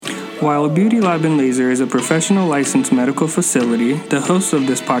While Beauty Lab and Laser is a professional licensed medical facility, the hosts of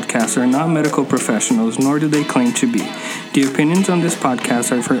this podcast are not medical professionals, nor do they claim to be. The opinions on this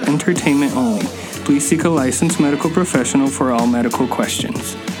podcast are for entertainment only. Please seek a licensed medical professional for all medical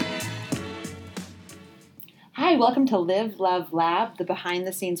questions. Hi, welcome to Live, Love, Lab, the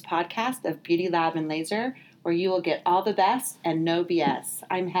behind-the-scenes podcast of Beauty Lab and Laser, where you will get all the best and no BS.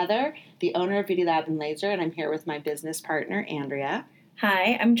 I'm Heather, the owner of Beauty Lab and Laser, and I'm here with my business partner, Andrea.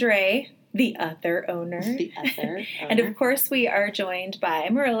 Hi, I'm Dre, the other owner. The other owner. And of course, we are joined by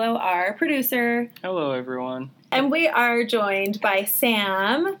Murillo, our producer. Hello, everyone. And we are joined by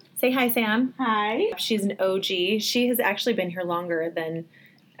Sam. Say hi, Sam. Hi. She's an OG. She has actually been here longer than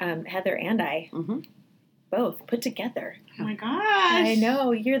Heather and I. Mm-hmm. Both put together. Oh my gosh. I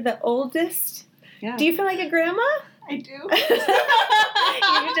know. You're the oldest. Yeah. Do you feel like a grandma? I do.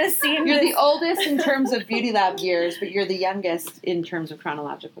 You just seem You're the oldest in terms of Beauty Lab years, but you're the youngest in terms of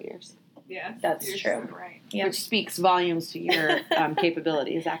chronological years. Yes. That's you're true. So right. Yep. Which speaks volumes to your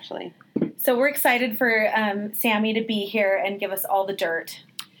capabilities, actually. So we're excited for Sammy to be here and give us all the dirt.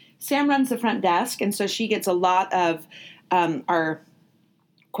 Sam runs the front desk, and so she gets a lot of our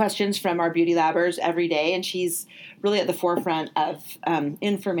questions from our beauty labbers every day, and she's really at the forefront of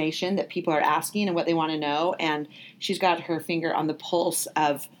information that people are asking and what they want to know, and she's got her finger on the pulse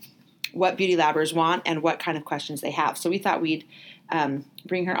of what beauty labbers want and what kind of questions they have. So we thought we'd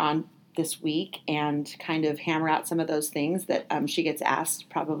bring her on this week and kind of hammer out some of those things that she gets asked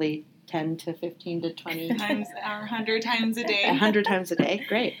probably 10 to 15 to 20 times or 100 times a day. 100 times a day.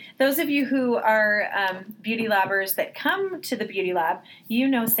 Great. Those of you who are beauty labbers that come to the beauty lab, you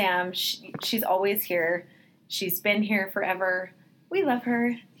know Sam. She's always here. She's been here forever. We love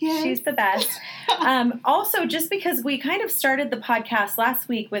her. Yes. She's the best. Also, just because we kind of started the podcast last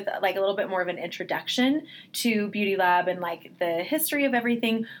week with like a little bit more of an introduction to Beauty Lab and like the history of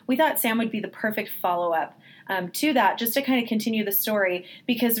everything, we thought Sam would be the perfect follow-up to that, just to kind of continue the story.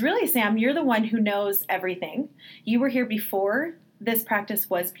 Because really, Sam, you're the one who knows everything. You were here before this practice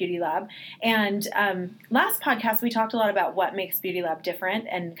was Beauty Lab. And last podcast, we talked a lot about what makes Beauty Lab different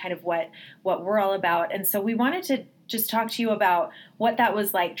and kind of what we're all about. And so we wanted to just talk to you about what that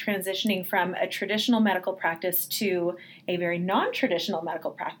was like transitioning from a traditional medical practice to a very non-traditional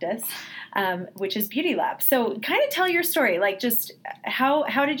medical practice, which is Beauty Lab. So kind of tell your story, like just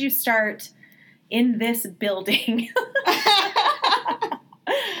how did you start in this building?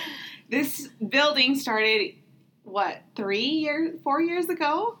 This building started, 4 years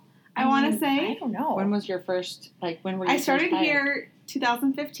ago? I want to say. I don't know. When was your first, when were you I started first hired? here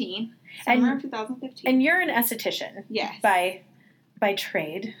 2015. Summer of 2015. And you're an esthetician. Yes. By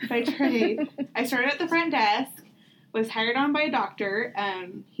trade. By trade. I started at the front desk, was hired on by a doctor.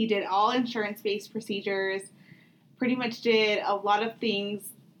 He did all insurance-based procedures, pretty much did a lot of things,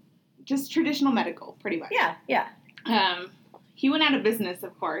 just traditional medical, pretty much. Yeah. He went out of business,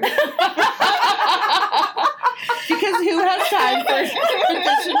 of course. Because who has time for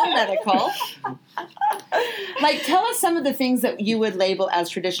traditional medical? Tell us some of the things that you would label as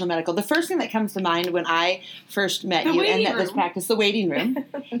traditional medical. The first thing that comes to mind when I first met you and met this practice, the waiting room.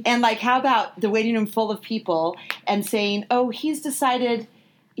 And, how about the waiting room full of people and saying, oh, he's decided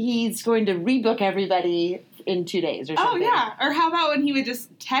he's going to rebook everybody in 2 days or something. Oh, yeah. Or how about when he would just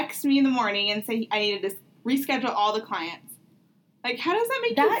text me in the morning and say I needed to reschedule all the clients? How does that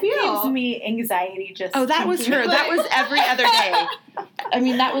make you feel? That gives me anxiety just Oh, that was her. That was every other day. I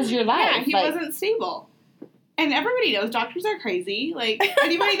mean, that was your life. Yeah, he wasn't stable. And everybody knows doctors are crazy.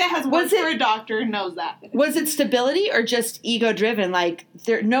 Anybody that has worked for a doctor knows that. Was it stability or just ego-driven?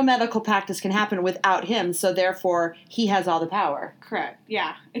 No medical practice can happen without him, so therefore he has all the power. Correct.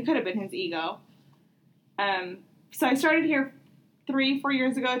 Yeah. It could have been his ego. So I started here 3-4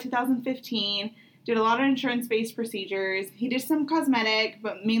 years ago, 2015. Did a lot of insurance-based procedures. He did some cosmetic,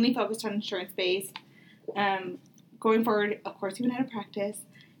 but mainly focused on insurance-based. Going forward, of course, he went out of practice.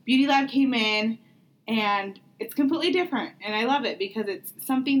 Beauty Lab came in, and it's completely different. And I love it because it's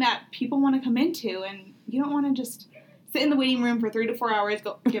something that people want to come into, and you don't want to just sit in the waiting room for 3 to 4 hours,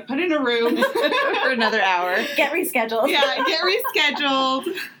 get put in a room for another hour. Get rescheduled. Yeah, get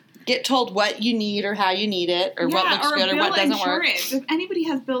rescheduled. Get told what you need or how you need it or what looks good or what doesn't work. If anybody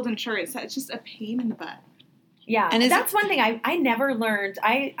has billed insurance, that's just a pain in the butt. Yeah, and that's one thing I never learned.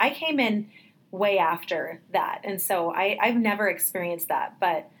 I came in way after that, and so I've never experienced that.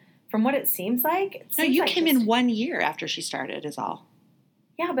 But from what it seems like... you came in 1 year after she started is all.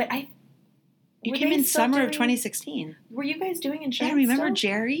 Yeah, but You came in summer of 2016. Were you guys doing insurance? Yeah, remember still?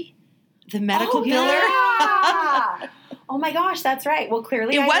 Jerry? The medical biller? Yeah. Oh my gosh, that's right. Well,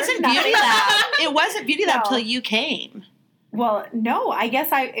 clearly it wasn't Beauty Lab. It wasn't Beauty Lab till you came. Well, no, I guess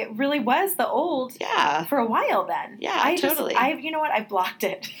it really was the old Yeah. for a while then. Yeah, totally. You know what? I blocked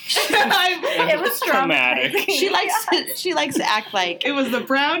it. It It was traumatic. traumatizing. She likes to act like was the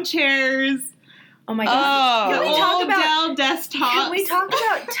brown chairs, Oh my gosh. Oh. the Can we talk old about Dell desktops. Can we talk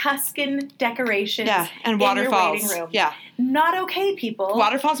about Tuscan decorations? yeah, and in your waterfalls. waiting room? Yeah, Not okay, people.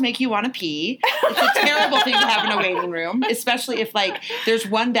 waterfalls make you want to pee. It's a terrible thing to have in a waiting room, especially if like there's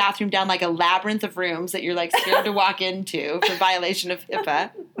one bathroom down like a labyrinth of rooms that you're like scared to walk into for violation of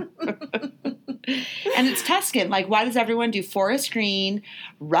HIPAA. And it's Tuscan. Like, why does everyone do forest green,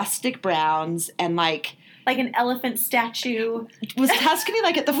 rustic browns, and like Like an elephant statue. was Tuscany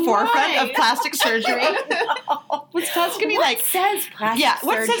like at the forefront of plastic surgery? Was Tuscany What like says plastic yeah? surgery?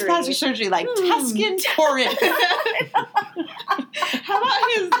 What says plastic surgery? Like Tuscan Corinth. How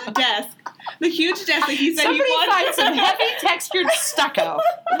about his desk? The huge desk that he said Somebody he wanted. find some heavy textured stucco.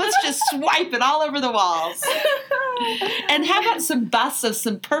 Let's just swipe it all over the walls. And how about some busts of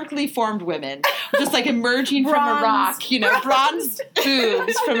some perfectly formed women, just like emerging from a rock, bronze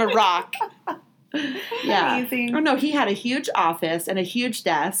boobs from a rock. Yeah. Amazing. Oh no, he had a huge office and a huge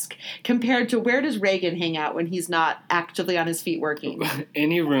desk compared to where does Reagan hang out when he's not actively on his feet working?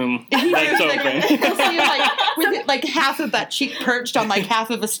 Any room that's Like, open. you'll see him like with like half a butt cheek perched on like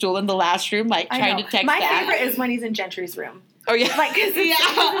half of a stool in the last room, like I trying know. to text My back. favorite is when he's in Gentry's room. Oh yeah. Like, cause Yeah.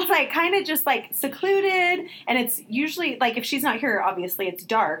 it's like kind of just like secluded, and it's usually like if she's not here, obviously it's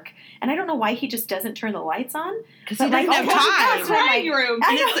dark, and I don't know why he just doesn't turn the lights on. Because But, he like, doesn't have oh, time. that's Crying room.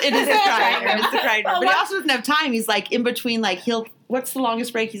 I know. It is the crying room. It's the crying room. Oh, But he wow. also doesn't have time. He's like in between. Like what's the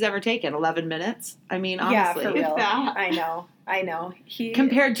longest break he's ever taken? 11 minutes. I mean, Yeah, honestly. for real. that. I know. He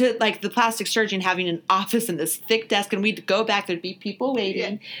Compared to like the plastic surgeon having an office and this thick desk, and we'd go back, there'd be people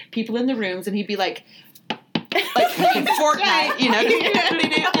waiting, people in the rooms, and he'd be like playing Fortnite,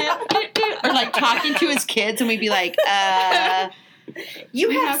 or like talking to his kids, and we'd be like, You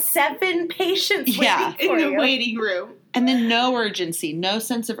We have have- 7 patients Yeah. waiting for In the you. waiting room. and then no urgency, no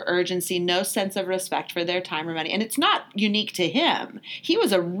sense of urgency, no sense of respect for their time or money. And it's not unique to him. He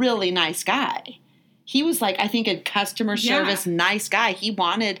was a really nice guy. He was like, I think, a customer service nice guy. He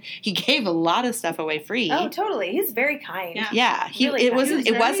gave a lot of stuff away free. Oh, totally. He's very kind. Yeah. Yeah, Really it nice. wasn't.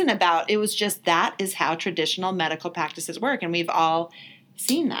 He was It wasn't about. It was just that is how traditional medical practices work, and we've all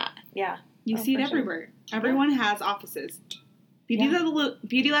seen that. Yeah. You Oh, see it for sure. everywhere. Everyone has offices. Beauty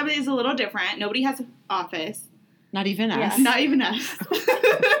Lab is a little different. Nobody has an office. Not even us. Yeah. Not even us.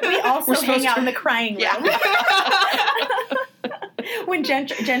 We also We're supposed hang out to- in the crying room. Yeah. When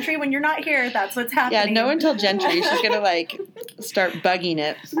Gentry, when you're not here, that's what's Yeah, happening. no one tell Gentry. She's gonna like start bugging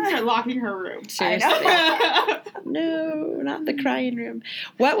it. She's gonna start locking her room. Seriously. No, not the crying room.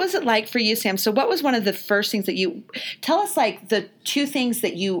 What was it like for you, Sam? So what was one of the first things that you tell us, like the 2 things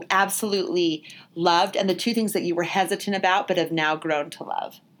that you absolutely loved and the 2 things that you were hesitant about but have now grown to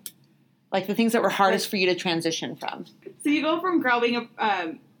love? Like the things that were hardest for you to transition from. So you go from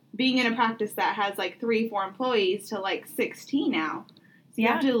being in a practice that has like 3-4 employees to like 16 now. So you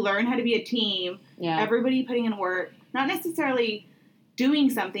have to learn how to be a team. Yeah. Everybody putting in work, not necessarily doing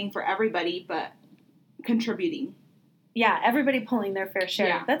something for everybody, but contributing. Yeah, everybody pulling their fair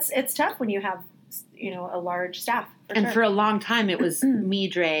share. Yeah. It's tough when you have a large staff. And sure. for a long time, it was me,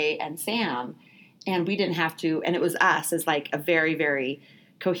 Dre, and Sam, and we didn't have to. And it was us as like a very, very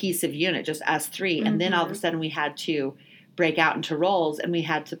cohesive unit, just us 3. And then all of a sudden, we had to break out into roles, and we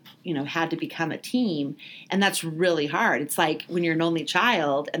had to become a team, and that's really hard. It's like when you're an only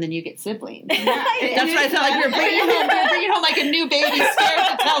child, and then you get siblings. That's what I felt like. We were bringing home like a new baby, scared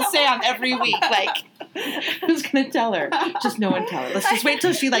to tell Sam every week, like. Who's gonna tell her? Just no one tell her. Let's just wait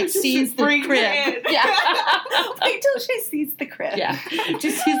till she like sees the bring her crib. in. Yeah. Wait till she sees the crib. Yeah.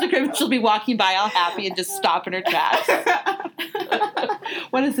 She sees the crib and she'll be walking by all happy and just stop in her tracks.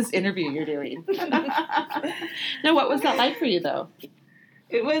 What is this interview you're doing? No, what was that like for you though?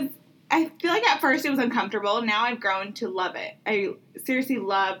 It was, I feel like at first it was uncomfortable. Now I've grown to love it. I seriously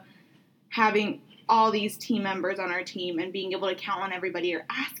love having all these team members on our team and being able to count on everybody or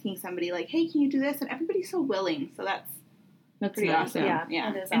asking somebody like, hey, can you do this? And everybody's so willing. So that's pretty nice. awesome.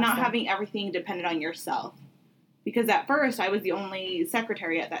 Yeah, that is And not awesome. having everything dependent on yourself. Because at first I was the only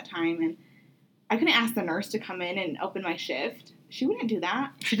secretary at that time, and I couldn't ask the nurse to come in and open my shift. She wouldn't do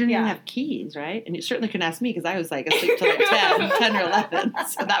that. She didn't even Yeah. have keys, right? And you certainly couldn't ask me because I was like asleep till like 10 or 11.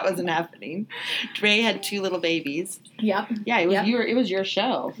 So that wasn't happening. Dre had 2 little babies. Yep. Yeah, it was Yep. it was your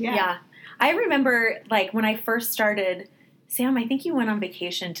show. Yeah. I remember, like, when I first started Sam, I think you went on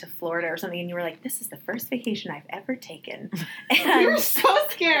vacation to Florida or something, and you were like, "This is the first vacation I've ever taken." And We were so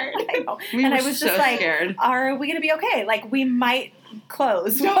scared. I know. We and were I was so just like, scared. "Are we going to be okay? Like, we might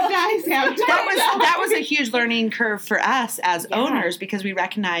close." Don't die, Sam. That was a huge learning curve for us as Yeah. owners, because we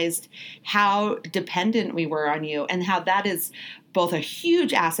recognized how dependent we were on you, and how that is both a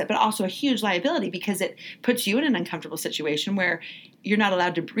huge asset but also a huge liability, because it puts you in an uncomfortable situation where you're not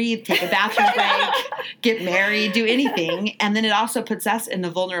allowed to breathe, take a bathroom break, get married, do anything. And then it also puts us in the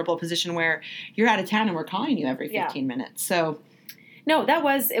vulnerable position where you're out of town and we're calling you every 15 minutes. So No,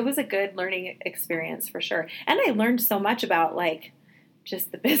 it was a good learning experience for sure. And I learned so much about like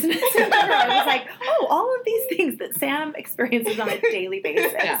just the business in general. I was like, oh, all of these things that Sam experiences on a daily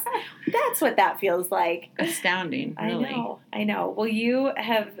basis. Yeah. That's what that feels like. astounding, really. I know. Well, you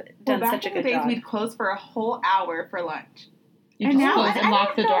have Well, done back such a in the good days, job. we'd close for a whole hour for lunch. You And just now close I and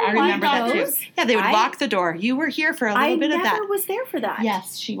lock the don't door. I know why remember that too. those. Yeah, they would I- lock the door. You were here for a little bit of that. I never was there for that.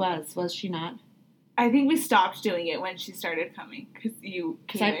 Yes, she was. Was she not? I think we stopped doing it when she started coming because you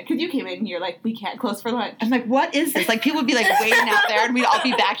came in. Because you came in and you're like, we can't close for lunch. I'm like, what is this? Like, people would be like waiting out there, and we'd all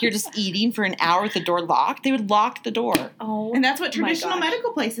be back here just eating for an hour with the door locked. They would lock the door. Oh, And that's what my traditional gosh.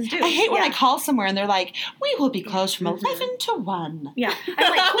 medical places do. I hate when I Yeah. call somewhere and they're like, we will be closed from Mhm. 11 to 1. Yeah.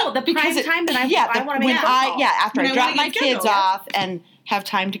 I'm like, cool. The Because prime time that I want to when make a phone call. after When I I drop wanna my get kids scheduled. off and have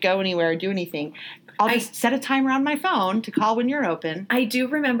time to go anywhere or do anything, I'll just set a timer on my phone to call when you're open. I do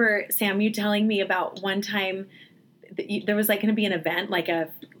remember, Sam, you telling me about one time that there was like going to be an event, like a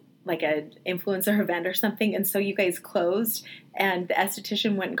influencer event or something, and so you guys closed, and the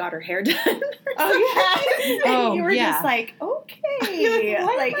esthetician went and got her hair done. Oh, yeah. And Oh, you were yeah. just like, okay, You're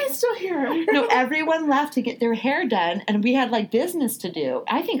like, why am I still here? No, everyone left to get their hair done, and we had like business to do.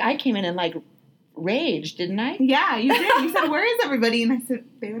 I think I came in and like raged, didn't I? Yeah, you did. You said, where is everybody? And I said,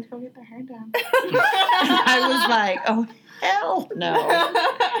 they would go get their hair done. I was like, oh, hell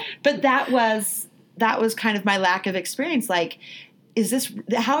no. But that was kind of my lack of experience. Like,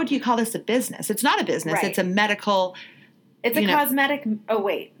 how would you call this a business? It's not a business. Right. It's a medical. it's a cosmetic. Oh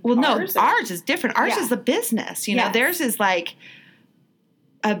wait, Well, no, Ours or- ours is different. Ours Yeah. is the business. You know, Yes. theirs is like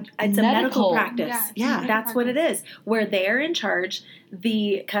It's a medical practice. Yeah, it's a Yeah. medical That's what it practice. is. Where they're in charge,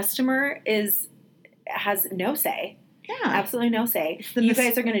 the customer has no say. Yeah. Absolutely no say. the You mis-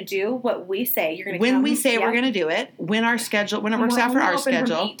 guys are going to do what we say. You're going to When we say we're going to do it, when it works out for our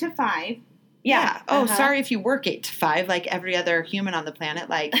schedule. From 8 to 5. Yeah. Oh, Uh-huh. sorry if you work 8 to 5 like every other human on the planet.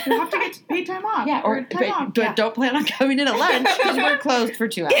 Like, You have to get paid time off. yeah, or time off. but don't plan on coming in at lunch because we're closed for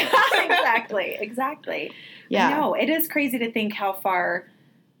 2 hours. Exactly. Yeah. No, it is crazy to think how far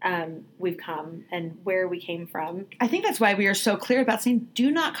we've come and where we came from. I think that's why we are so clear about saying,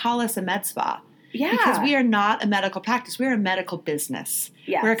 do not call us a med spa. Yeah. Because we are not a medical practice. We are a medical business.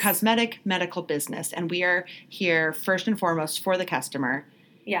 Yes. We're a cosmetic medical business. And we are here first and foremost for the customer.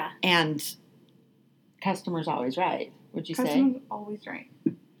 Yeah. And customer's always right, would you say? Customer's always right.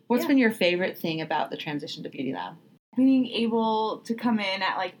 What's Yeah. been your favorite thing about the transition to Beauty Lab? Being able to come in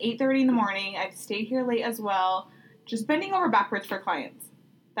at like 8:30 in the morning. I've stayed here late as well. Just bending over backwards for clients.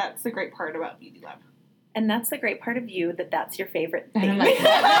 That's the great part about Beauty Lab. And that's the great part of you, that's your favorite thing. And I'm like,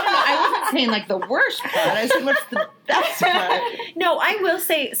 I wasn't saying like the worst part. I said, what's the best part? No, I will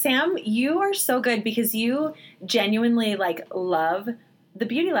say, Sam, you are so good because you genuinely like love the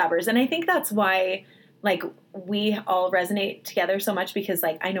Beauty Labbers. And I think that's why like we all resonate together so much because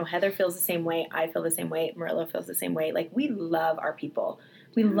like I know Heather feels the same way, I feel the same way, Marilla feels the same way. Like we love our people.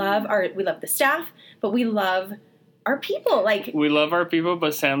 We love the staff, but we love our people. Like We love our people,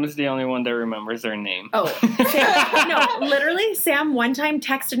 but Sam is the only one that remembers their name. oh, Sam, no, literally, Sam one time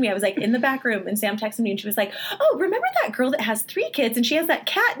texted me. I was like in the back room, and Sam texted me, and she was like, "Oh, remember that girl that has 3 kids, and she has that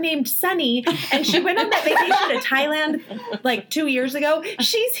cat named Sunny, and she went on that vacation to Thailand like 2 years ago.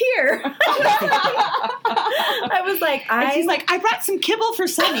 She's here." I was like, And she's like, I brought some kibble for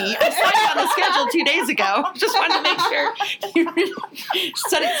Sunny. I saw you on the schedule 2 days ago. Just wanted to make sure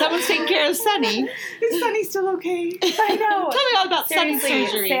someone's taking care of Sunny. Is Sunny still okay? I know. Tell me all about Sunny's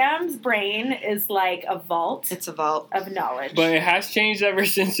Seriously, surgery. Sam's brain is like a vault It's a vault. of knowledge. But it has changed ever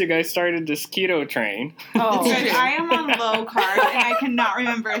since you guys started this keto train. oh, Guys, I am on low carb and I cannot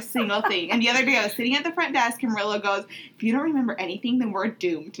remember a single thing. And the other day I was sitting at the front desk and Marilla goes, if you don't remember anything, then we're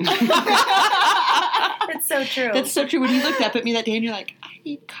doomed. it's so true. That's so true. When you looked up at me that day and you're like, I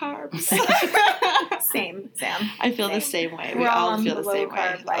need carbs. Same, Sam. I feel the same way. We We're all all on feel the the same low way.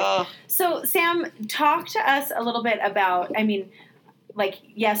 carb life. Ugh. So, Sam, talk to us a little bit about, I mean, like,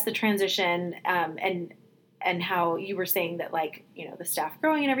 yes, the transition and how you were saying that, like, you know, the staff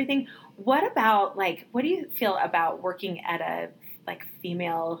growing and everything. What about, like, what do you feel about working at a, like,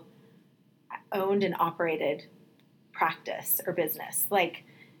 female-owned and operated practice or business? Like,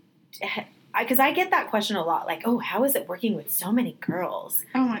 because I get that question a lot. Like, oh, how is it working with so many girls?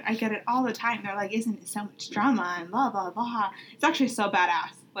 Oh, I get it all the time. They're like, isn't it so much drama and blah, blah, blah. It's actually so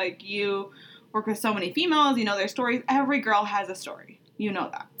badass. Like, you work with so many females, you know their stories. Every girl has a story. You know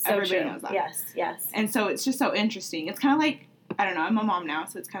that. So Everybody true. knows that. Yes. And so it's just so interesting. It's kind of like, I don't know, I'm a mom now,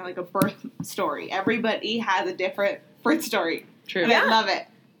 so it's kind of like a birth story. Everybody has a different birth story. True. And I love it.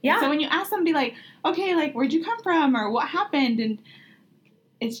 Yeah. So when you ask somebody like, okay, like, where'd you come from or what happened? And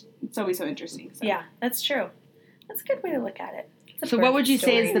it's always so interesting. So. Yeah, that's true. That's a good way to look at it. So what would you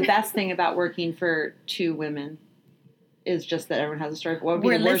say is the best thing about working for two women? Is just that everyone has a story. What would be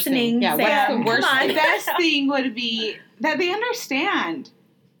We're the worst listening, thing? Yeah, what's Sam. the worst Come on. thing? The best thing would be that they understand.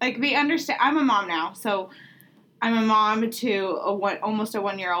 Like, they understand. I'm a mom now, so I'm a mom to almost a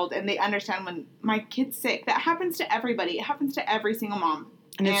 1-year-old, and they understand when my kid's sick. That happens to everybody. It happens to every single mom.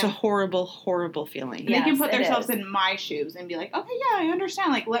 And it's a horrible, horrible feeling. Yeah. They can Yes, put it themselves is. in my shoes and be like, okay, yeah, I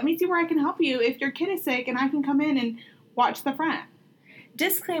understand. Like, let me see where I can help you if your kid is sick, and I can come in and watch the front.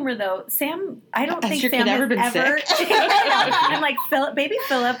 Disclaimer though, Sam, I don't Has think your Sam kid ever has been ever. sick? I'm like, baby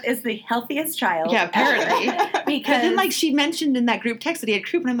Philip is the healthiest child. Yeah, apparently. Because But then, like, she mentioned in that group text that he had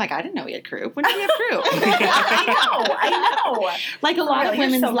croup, and I'm like, I didn't know he had croup. When did he have croup? I know. Like, a lot of You're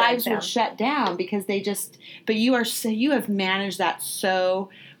women's so good, lives Sam. would shut down because they just, but you have managed that so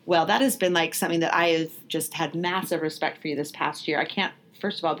well. That has been, like, something that I have just had massive respect for you this past year. I can't,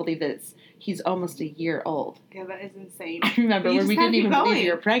 first of all, believe that he's almost a year old. Yeah, that is insane. I remember You when just we gotta didn't even keep believe going.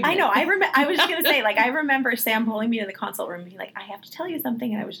 you were pregnant. I know. I was just gonna say, like, I remember Sam pulling me to the consult room and being like, I have to tell you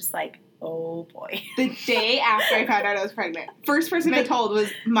something, and I was just like, oh boy. The day after I found out I was pregnant, first person I told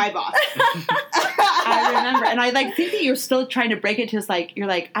was my boss. I remember, and I think that you're still trying to break it to us. Like, you're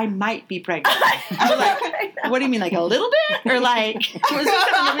like, I might be pregnant. I'm like, what do you mean, like a little bit, or like, was this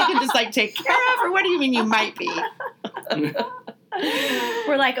something that we can just like take care of, or what do you mean you might be?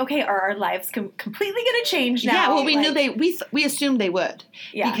 We're like, okay, are our lives completely going to change now? Yeah, well, we Like, knew we assumed they would,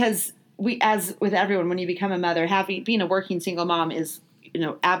 Yeah. because we, as with everyone, when you become a mother, being a working single mom is,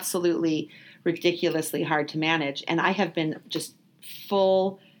 absolutely ridiculously hard to manage, and I have been just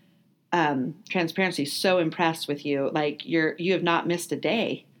full transparency, so impressed with you. Like, you have not missed a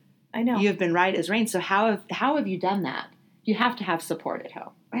day. I know. You have been right as rain. So how have you done that? You have to have support at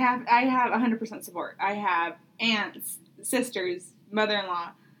home. I have 100% support. I have aunts, sisters,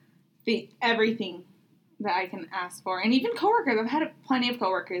 mother-in-law, everything that I can ask for. And even coworkers. I've had plenty of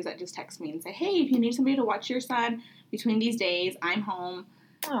coworkers that just text me and say, hey, if you need somebody to watch your son between these days, I'm home.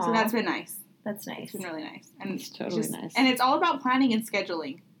 Aw, So that's been nice. that's nice. It's been really nice. And It's totally nice. And it's all about planning and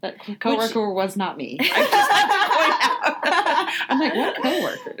scheduling. That coworker was not me. I just like to point out. I'm like, what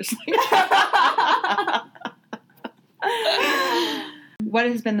coworkers? What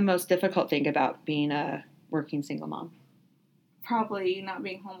has been the most difficult thing about being a working single mom? Probably not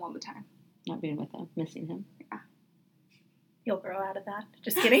being home all the time. Not being with him, missing him. You'll grow out of that.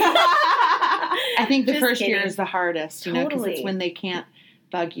 Just kidding. I think the Just first year kidding. is the hardest, because Totally. it's when they can't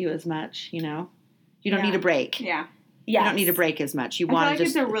bug you as much, You don't Yeah. need a break. Yeah. You don't need a break as much. You I feel want like to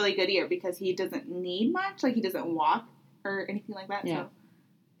just... it's a really good year because he doesn't need much. Like, he doesn't walk or anything like that. Yeah. So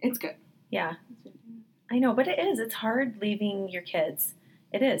it's good. Yeah. I know, but it is. It's hard leaving your kids.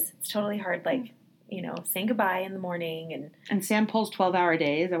 It is. It's totally hard. Like, saying goodbye in the morning And Sam pulls 12-hour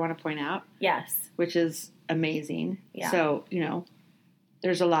days, I want to point out, yes. which is amazing. Yeah. So,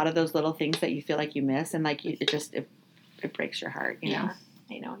 there's a lot of those little things that you feel like you miss, and like it breaks your heart, Yeah.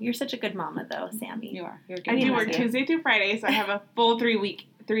 I know. You're such a good mama, though, Sammy. You are. You're a I good do mom. work Tuesday through Friday, so I have a full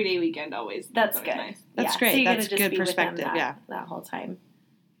 3-day weekend always. That's always good. nice. That's Yeah. great. So you That's gotta just good be with them perspective, yeah. that whole time.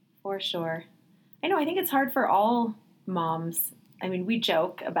 For sure. I know. I think it's hard for all moms. I mean, we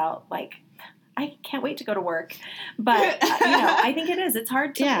joke about, like, I can't wait to go to work. But, I think it is. It's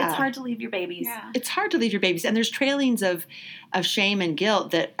hard to Yeah. it's hard to leave your babies. Yeah. It's hard to leave your babies, and there's trailings of shame and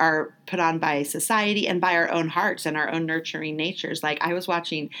guilt that are put on by society and by our own hearts and our own nurturing natures. Like, I was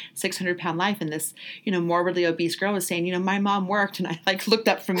watching 600 Pound Life, and this, morbidly obese girl was saying, my mom worked, and I looked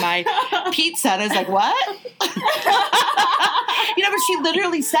up from my pizza, and I was like, what? But she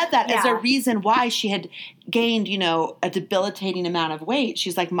literally said that as a Yeah. reason why she had gained, a debilitating amount of weight.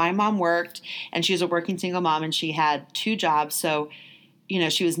 She's like, my mom worked, and she was a working single mom, and she had 2 jobs, so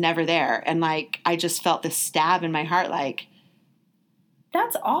she was never there. And, like, I just felt this stab in my heart, like,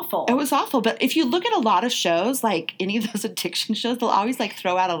 That's awful. It was awful. But if you look at a lot of shows, like any of those addiction shows, they'll always like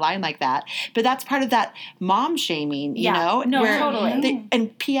throw out a line like that. But that's part of that mom shaming, you know? No, totally.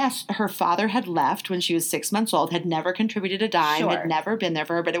 And P.S., her father had left when she was 6 months old, had never contributed a dime, Sure. had never been there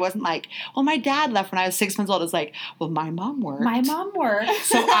for her. But it wasn't like, well, my dad left when I was 6 months old. It was like, well, my mom worked. My mom worked.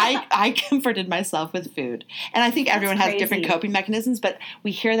 So I comforted myself with food. And I think everyone has different crazy. coping mechanisms, but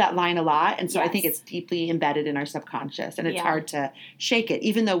we hear that line a lot. And so I think Yes. it's deeply embedded in our subconscious. And it's Yeah. hard to shake it,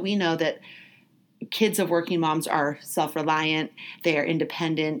 even though we know that kids of working moms are self-reliant. They are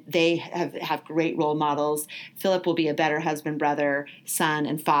independent. They have great role models. Philip will be a better husband, brother, son,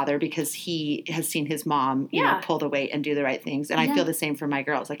 and father because he has seen his mom you know, pull the weight and do the right things. And I feel the same for my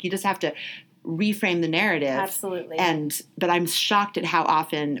girls. Like, you just have to reframe the narrative. Absolutely. But I'm shocked at how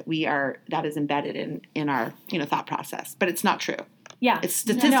often that is embedded in our thought process. But it's not true. Yeah. It's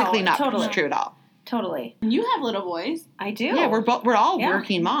statistically not totally. true at all. Totally. And you have little boys. I do. Yeah, we're all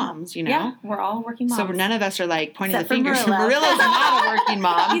working moms, Yeah, we're all working moms. So none of us are like pointing Except the for fingers. Marilla. Marilla's not a working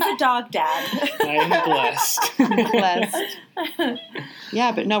mom. He's a dog dad. I'm blessed. Blessed.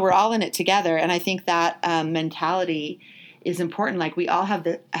 Yeah, but no, we're all in it together, and I think that mentality is important. Like, we all have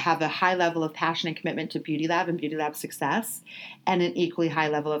a high level of passion and commitment to Beauty Lab and Beauty Lab success, and an equally high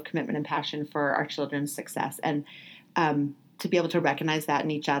level of commitment and passion for our children's success. And to be able to recognize that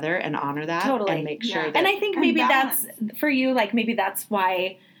in each other and honor that Totally. and make sure that. And I think And maybe balance. that's for you, like maybe that's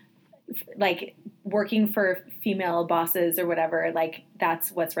why like working for female bosses or whatever, like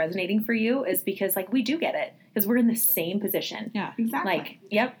that's what's resonating for you, is because like we do get it because we're in the same position. Yeah. Exactly. Like,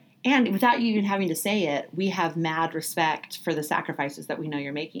 yep. And without you even having to say it, we have mad respect for the sacrifices that we know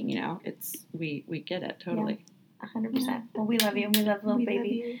you're making. We get it totally. 100%. Well, we love you. We love little We baby. love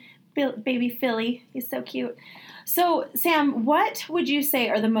you. Baby Philly. He's so cute. So, Sam, what would you say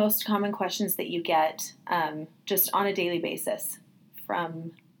are the most common questions that you get just on a daily basis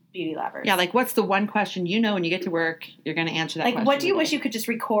from Beauty Labbers? Yeah, like, what's the one question when you get to work, you're going to answer that like, question? what do you wish you could just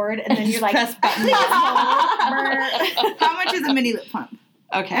record and then Just you're like, press button. How much is a mini lip pump?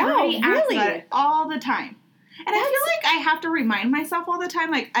 Okay. Oh, I ask really? about it all the time. And I feel like I have to remind myself all the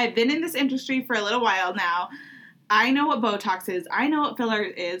time. Like, I've been in this industry for a little while now. I know what Botox is. I know what filler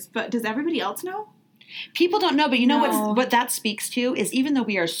is. But does everybody else know? People don't know, but you know No. what that speaks to is, even though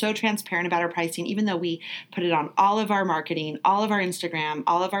we are so transparent about our pricing, even though we put it on all of our marketing, all of our Instagram,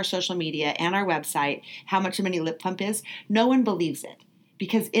 all of our social media, and our website, how much a mini lip pump is, no one believes it.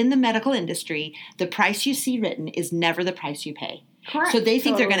 Because in the medical industry, the price you see written is never the price you pay. Correct. So they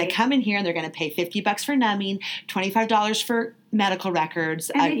think they're going Totally. to come in here and they're going to pay $50 for numbing, $25 for medical records,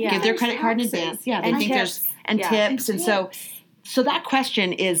 And they give think their there's credit card in taxes. advance. Yeah, they And think tips. there's and Yeah. tips, and so that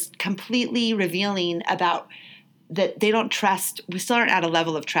question is completely revealing about that they don't trust. We still aren't at a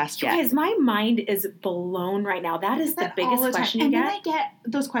level of trust yet. Guys, my mind is blown right now. That is the That all biggest time. question you and get. then I get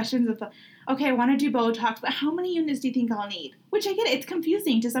those questions of, okay, I want to do Botox, but how many units do you think I'll need? Which I get it. It's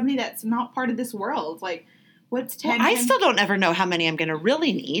confusing to somebody that's not part of this world. Like, what's 10? Well, I still don't ever know how many I'm going to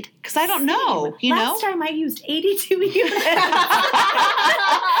really need because I don't know. You know, Last time I used 82 units.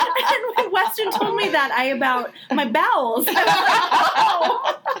 And when Weston told me that, about my bowels.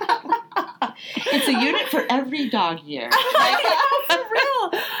 it's a unit for every dog year. For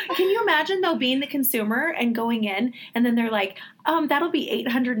real. Can you imagine though being the consumer and going in and then they're like, that'll be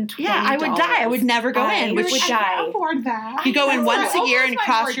 $820. Yeah, I would die. I would never go in. would Which die. I can't afford that. you go in That's once a year almost and my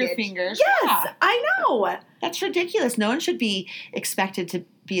cross your mortgage. fingers. Yes, Yeah. I know. That's ridiculous. No one should be expected to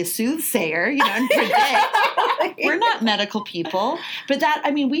be a soothsayer, and predict. We're not medical people. But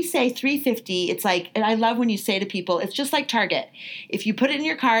we say $350. It's like, and I love when you say to people, it's just like Target. If you put it in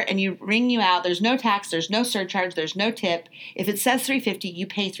your cart and you ring you out, there's no tax, there's no surcharge, there's no tip. If it says $350, you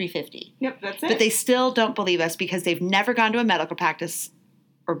pay $350. Yep, that's it. But they still don't believe us because they've never gone to a medical practice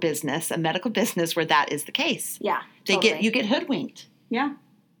or business, a medical business where that is the case. Yeah. You get hoodwinked. Yeah.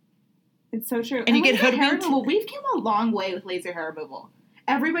 It's so true. And you get laser hair hoodwinked. removal, we've come a long way with laser hair removal.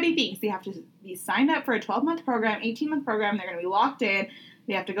 Everybody thinks they have to be signed up for a 12-month program, 18-month program. They're going to be locked in.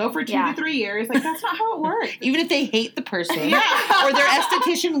 They have to go for 2 to 3 years. Like, that's not how it works. Even if they hate the person, Yeah. or their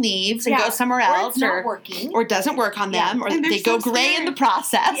esthetician leaves and Yeah. goes somewhere Or else, it's not working. or doesn't work on Yeah. them, or And they're they go so gray in scared. the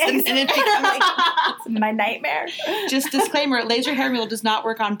process, Yeah, and it exactly. becomes It's my nightmare. just disclaimer: laser hair removal does not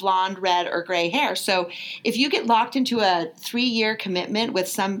work on blonde, red, or gray hair. So if you get locked into a 3-year commitment with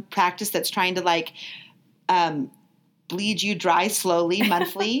some practice that's trying to bleed you dry slowly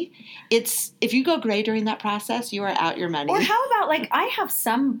monthly, if you go gray during that process, you are out your money. Or how about I have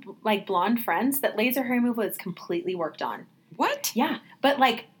some blonde friends that laser hair removal is completely worked on. What? Yeah, but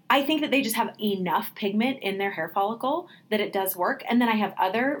I think that they just have enough pigment in their hair follicle that it does work. And then I have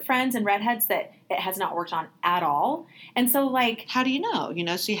other friends and redheads that it has not worked on at all. And so, like, how do you know?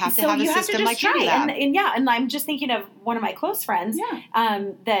 So you have to so have a you have to system just like try. Beauty Lab. And I'm just thinking of one of my close friends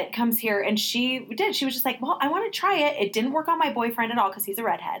that comes here, and she was just like, well, I want to try it. It didn't work on my boyfriend at all because he's a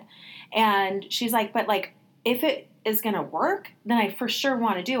redhead. And she's like, but like, if it is going to work, then I for sure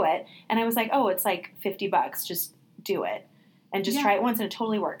want to do it. And I was like, oh, it's like $50. Just do it. And just try it once, and it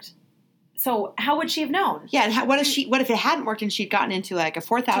totally worked. So how would she have known? Yeah, and what if it hadn't worked and she'd gotten into like a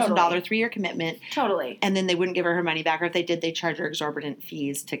 $4,000 3-year commitment? Totally. And then they wouldn't give her money back, or if they did, they'd charge her exorbitant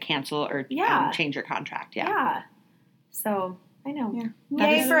fees to cancel or change her contract. Yeah. So I know. Yeah.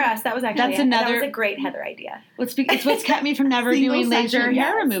 Yay for us. That was actually that was a great Heather idea. It's what's kept me from never doing laser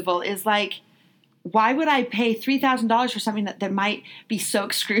hair removal is like, why would I pay $3,000 for something that might be so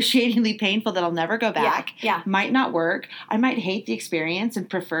excruciatingly painful that I'll never go back? Yeah. Might not work. I might hate the experience and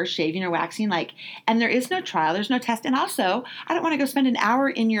prefer shaving or waxing. And there is no trial. There's no test. And also, I don't want to go spend an hour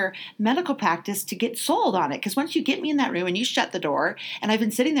in your medical practice to get sold on it. Because once you get me in that room and you shut the door, and I've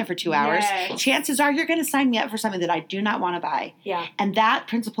been sitting there for 2 hours, chances are you're going to sign me up for something that I do not want to buy. Yeah. And that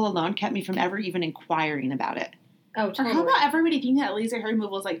principle alone kept me from ever even inquiring about it. Oh, totally. Or how about everybody thinking that laser hair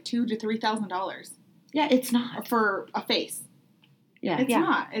removal is like $2,000 to $3,000? Yeah, it's not. For a face. Yeah. It's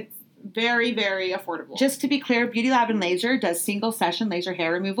not. It's very, very affordable. Just to be clear, Beauty Lab and Laser does single session laser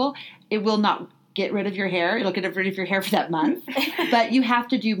hair removal. It will not get rid of your hair. It'll get rid of your hair for that month. But you have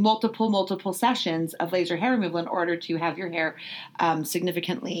to do multiple sessions of laser hair removal in order to have your hair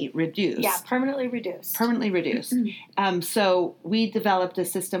significantly reduced. Yeah, permanently reduced. So we developed a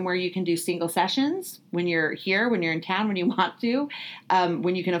system where you can do single sessions when you're here, when you're in town, when you want to,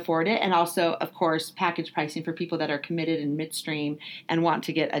 when you can afford it. And also, of course, package pricing for people that are committed in midstream and want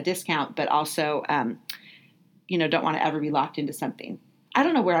to get a discount, but also, don't want to ever be locked into something. I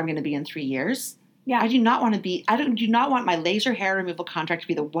don't know where I'm going to be in 3 years. Yeah. I do not want my laser hair removal contract to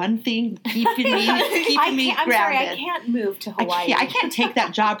be the one thing keeping me grounded. I'm sorry, I can't move to Hawaii. I can't take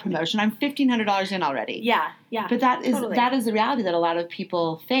that job promotion. I'm $1,500 in already. Yeah. But that is the reality that a lot of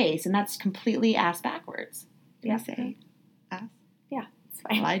people face, and that's completely ass backwards. Did I say ass? Yeah, it's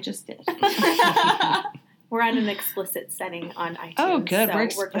fine. Well, I just did. We're on an explicit setting on iTunes. Oh, good.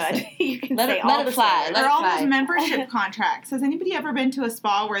 So we're good. You can let say it fly. swears. There are all those membership contracts. Has anybody ever been to a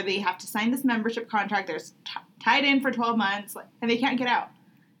spa where they have to sign this membership contract? They're tied in for 12 months, and they can't get out.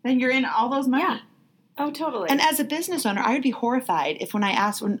 Then you're in all those money. Yeah. Oh, totally. And as a business owner, I would be horrified if when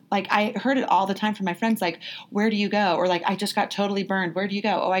I heard it all the time from my friends, like, where do you go? Or like, I just got totally burned. Where do you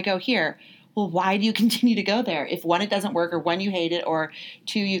go? Oh, I go here. Well, why do you continue to go there? If one, it doesn't work, or one, you hate it, or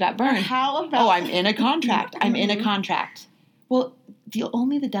two, you got burned. How about? I'm in a contract. I'm in a contract. Well,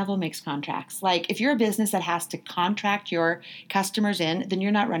 only the devil makes contracts. Like, if you're a business that has to contract your customers in, then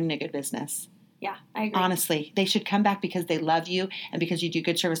you're not running a good business. Yeah, I agree. Honestly, they should come back because they love you and because you do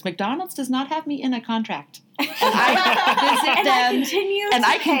good service. McDonald's does not have me in a contract. And I visit them,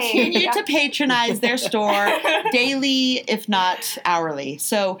 I continue to patronize their store daily, if not hourly.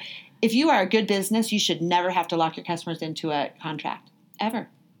 So if you are a good business, you should never have to lock your customers into a contract. Ever.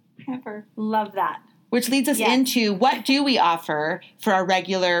 Love that. Which leads us into, what do we offer for our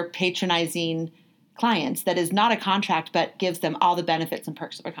regular patronizing clients that is not a contract but gives them all the benefits and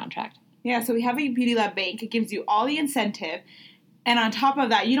perks of a contract? Yeah, so we have a Beauty Lab Bank. It gives you all the incentive. And on top of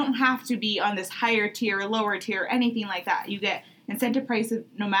that, you don't have to be on this higher tier or lower tier or anything like that. You get incentive prices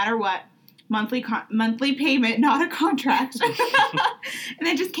no matter what. Monthly payment, not a contract. And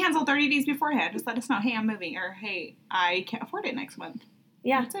then just cancel 30 days beforehand. Just let us know, hey, I'm moving, or hey, I can't afford it next month.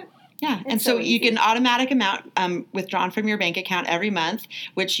 Yeah. That's it. Yeah, and so you get an automatic amount withdrawn from your bank account every month,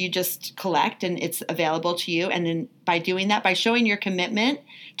 which you just collect, and it's available to you. And then by doing that, by showing your commitment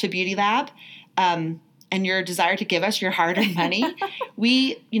to Beauty Lab, and your desire to give us your hard-earned money,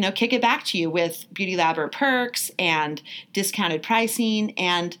 we, kick it back to you with Beauty Labber perks and discounted pricing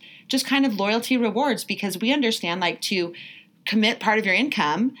and just kind of loyalty rewards, because we understand, like, to commit part of your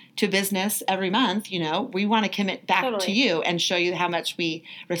income to business every month, we want to commit back to you and show you how much we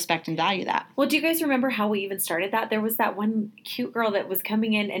respect and value that. Well, do you guys remember how we even started that? There was that one cute girl that was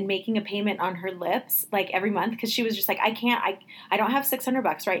coming in and making a payment on her lips like every month, because she was just like, I don't have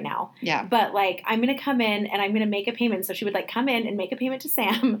 $600 right now. Yeah. But like, I'm going to come in and I'm going to make a payment. So she would like come in and make a payment to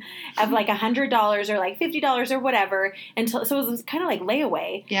Sam of like $100 or like $50 or whatever. So it was kind of like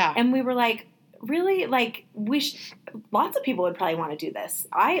layaway. Yeah. And we were like, really, like, lots of people would probably want to do this.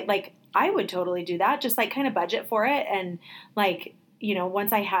 I would totally do that. Just like kind of budget for it and like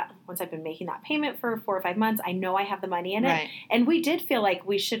once I've been making that payment for 4 or 5 months, I know I have the money in it. Right. And we did feel like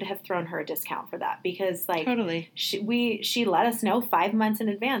we should have thrown her a discount for that because like Totally. she let us know 5 months in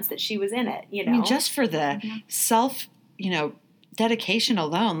advance that she was in it, I mean, just for the self, dedication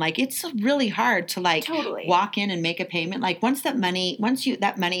alone, like it's really hard to like Totally. walk in and make a payment. Like that money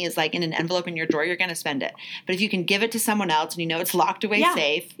is like in an envelope in your drawer, you're going to spend it. But if you can give it to someone else and it's locked away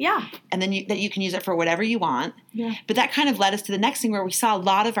safe, and then you can use it for whatever you want. Yeah. But that kind of led us to the next thing where we saw a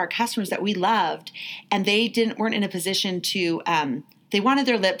lot of our customers that we loved, and they weren't in a position to. They wanted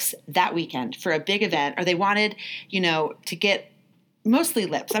their lips that weekend for a big event, or they wanted, to get. Mostly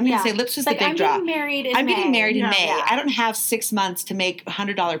lips. I'm going to say lips was the big draw. I'm getting married in May. Yeah. I don't have 6 months to make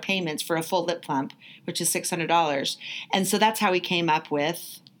 $100 payments for a full lip plump, which is $600. And so that's how we came up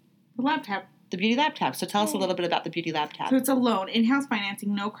with The Lab Tab. the Beauty Lab Tab. So tell us a little bit about the Beauty Lab Tab. So it's a loan, in-house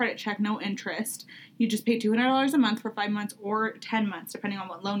financing, no credit check, no interest. You just pay $200 a month for 5 months or 10 months, depending on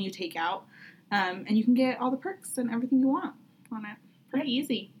what loan you take out. And you can get all the perks and everything you want on it. Pretty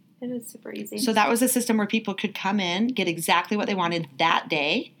easy. It is super easy. So that was a system where people could come in, get exactly what they wanted that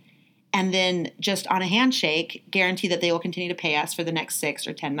day, and then just on a handshake, guarantee that they will continue to pay us for the next 6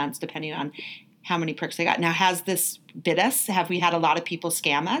 or 10 months, depending on how many perks they got. Now, has this bit us? Have we had a lot of people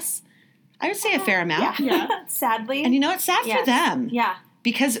scam us? I would say a fair amount. Yeah. Sadly. And it's sad for them. Yeah.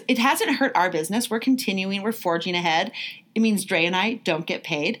 Because it hasn't hurt our business. We're continuing. We're forging ahead. It means Dre and I don't get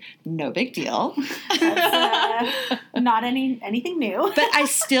paid. No big deal. That's not anything new. But I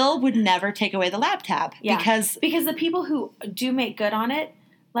still would never take away the Lab Tab. Yeah. Because the people who do make good on it,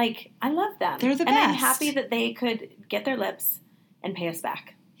 like, I love them. They're the and I'm best. happy that they could get their lips and pay us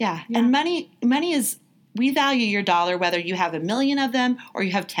back. Yeah. And money is, we value your dollar whether you have 1 million of them or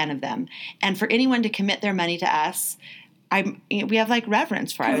you have 10 of them. And for anyone to commit their money to us, we have like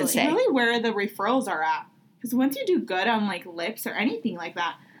reverence for, I would say. Really where the referrals are at. Because once you do good on like lips or anything like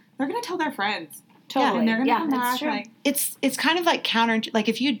that, they're going to tell their friends. Totally. And they're going to come that's back. true. Like, It's kind of like like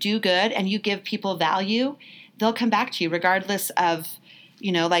if you do good and you give people value, they'll come back to you regardless of,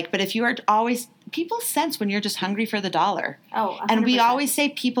 but if you are always, people sense when you're just hungry for the dollar. Oh, 100%. And we always say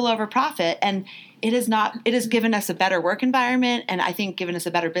people over profit, and it has given us a better work environment, and I think given us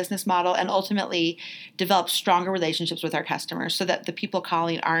a better business model, and ultimately developed stronger relationships with our customers so that the people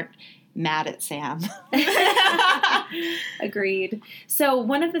calling aren't mad at Sam. Agreed. So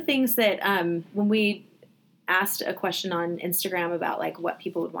one of the things that when we asked a question on Instagram about like what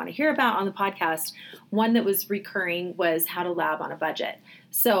people would want to hear about on the podcast, one that was recurring was how to lab on a budget.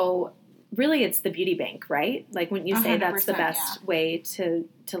 So really it's the beauty bank, right? Like wouldn't you say that's the best way to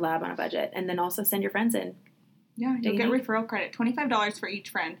lab on a budget? And then also send your friends in. Yeah, you'll get referral credit, $25 for each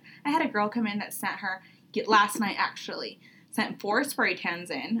friend. I had a girl come in that sent her, last night actually, sent 4 spray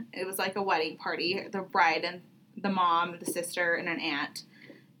tans in. It was like a wedding party, the bride and the mom, the sister, and an aunt.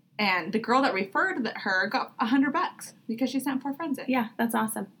 And the girl that referred her got $100 because she sent 4 friends in. Yeah, that's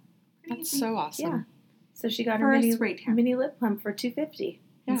awesome. That's so awesome. Yeah. So she got For her a spray tan. mini lip plump for $250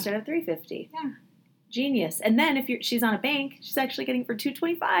 instead of $350. Yeah. Genius. And then if she's on a bank, she's actually getting for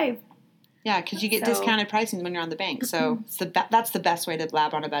 $225. Yeah, because you get discounted pricing when you're on the bank. So that's the best way to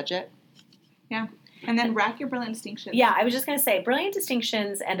lab on a budget. Yeah. And then rack your Brilliant Distinctions. Yeah, I was just going to say, Brilliant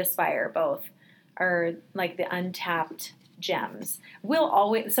Distinctions and Aspire both are like the untapped gems. We'll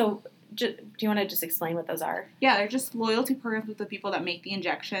always, so do you want to just explain what those are? Yeah, they're just loyalty programs with the people that make the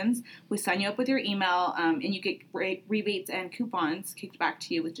injections. We sign you up with your email, and you get rebates and coupons kicked back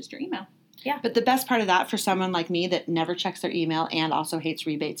to you with just your email. Yeah. But the best part of that for someone like me that never checks their email and also hates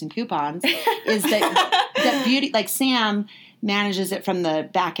rebates and coupons is that beauty, like Sam manages it from the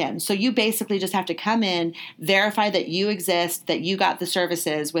back end. So you basically just have to come in, verify that you exist, that you got the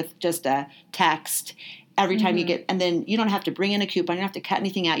services with just a text every time you get, and then you don't have to bring in a coupon, you don't have to cut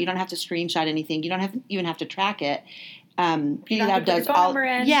anything out, you don't have to screenshot anything, you don't even have to track it. Beauty Lab does all,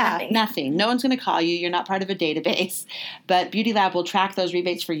 nothing. No one's going to call you. You're not part of a database, but Beauty Lab will track those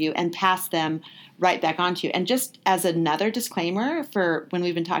rebates for you and pass them right back onto you. And just as another disclaimer for when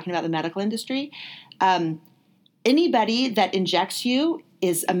we've been talking about the medical industry, anybody that injects you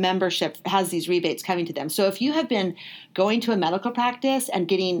is a membership, has these rebates coming to them. So if you have been going to a medical practice and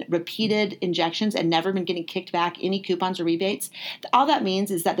getting repeated injections and never been getting kicked back any coupons or rebates, all that means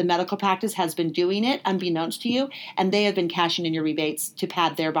is that the medical practice has been doing it unbeknownst to you, and they have been cashing in your rebates to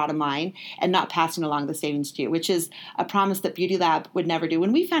pad their bottom line and not passing along the savings to you, which is a promise that Beauty Lab would never do.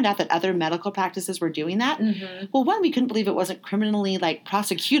 When we found out that other medical practices were doing that, well, one, we couldn't believe it wasn't criminally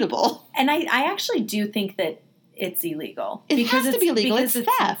prosecutable. And I actually do think that it's illegal. It has to be illegal. It's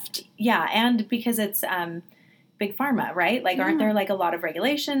theft. Yeah, and because it's big pharma, right? Like, aren't there like a lot of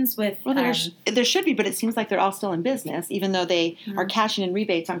regulations with? Well, there should be, but it seems like they're all still in business, even though they are cashing in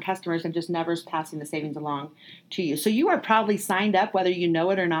rebates on customers and just never passing the savings along to you. So you are probably signed up whether you know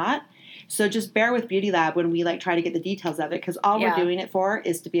it or not. So just bear with Beauty Lab when we like try to get the details of it, because all we're doing it for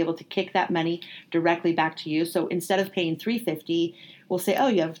is to be able to kick that money directly back to you. So instead of paying $350, we'll say, oh,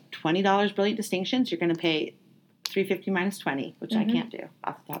 you have $20 Brilliant Distinctions. You're going to pay $350 minus 20, which I can't do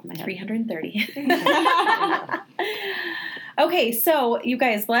off the top of my head. $330. Okay, so you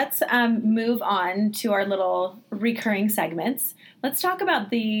guys, let's move on to our little recurring segments. Let's talk about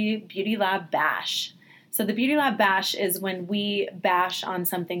the Beauty Lab Bash. So the Beauty Lab Bash is when we bash on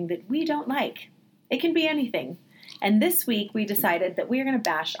something that we don't like. It can be anything. And this week we decided that we are going to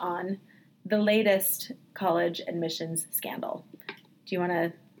bash on the latest college admissions scandal. Do you want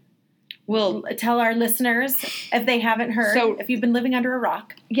to tell our listeners, if they haven't heard, if you've been living under a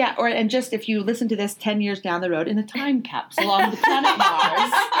rock? Yeah, and just if you listen to this 10 years down the road in a time capsule on the planet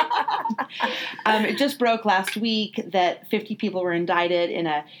Mars. It just broke last week that 50 people were indicted in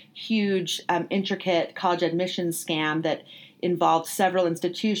a huge, intricate college admissions scam that involved several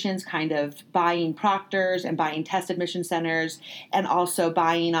institutions kind of buying proctors and buying test admission centers, and also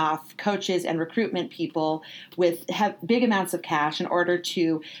buying off coaches and recruitment people with big amounts of cash in order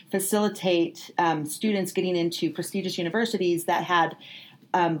to facilitate students getting into prestigious universities that had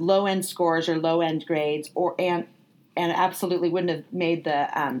low-end scores or low-end grades, and absolutely wouldn't have made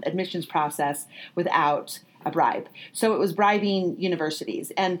the admissions process without a bribe. So it was bribing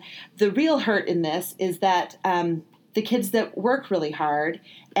universities. And the real hurt in this is that the kids that work really hard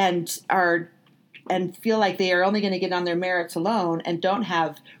and feel like they are only going to get on their merits alone and don't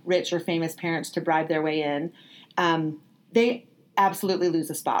have rich or famous parents to bribe their way in, they absolutely lose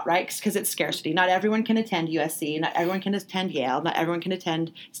a spot, right? Because it's scarcity. Not everyone can attend USC. Not everyone can attend Yale. Not everyone can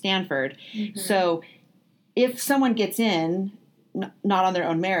attend Stanford. Mm-hmm. So if someone gets in not on their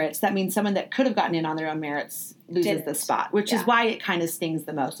own merits, that means someone that could have gotten in on their own merits loses the spot, which is why it kind of stings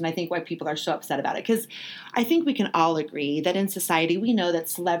the most. And I think why people are so upset about it. Because I think we can all agree that in society, we know that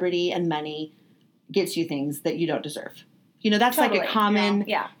celebrity and money gets you things that you don't deserve. You know, that's like a common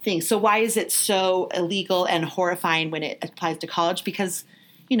thing. So why is it so illegal and horrifying when it applies to college? Because,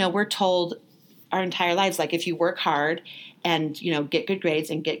 you know, we're told our entire lives, like, if you work hard and, you know, get good grades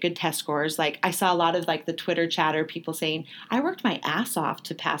and get good test scores. Like, I saw a lot of, like, the Twitter chatter, people saying, I worked my ass off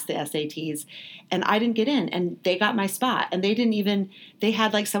to pass the SATs and I didn't get in, and they got my spot, and they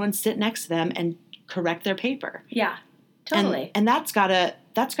had, like, someone sit next to them and correct their paper. Yeah, totally. And that's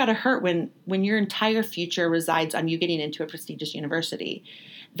gotta hurt when your entire future resides on you getting into a prestigious university.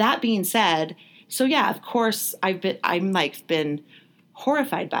 That being said, so yeah, of course I'm been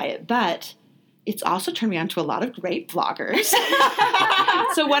horrified by it, but it's also turned me on to a lot of great bloggers.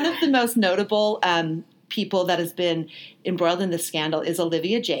 So one of the most notable people that has been embroiled in this scandal is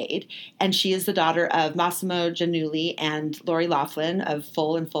Olivia Jade, and she is the daughter of Massimo Giannulli and Lori Loughlin of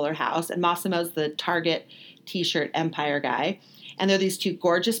Full and Fuller House. And Massimo's the Target t-shirt empire guy. And they're these two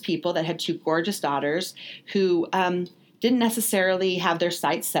gorgeous people that had two gorgeous daughters who didn't necessarily have their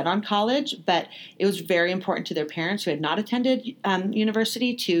sights set on college, but it was very important to their parents who had not attended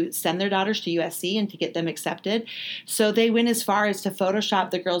university to send their daughters to USC and to get them accepted. So they went as far as to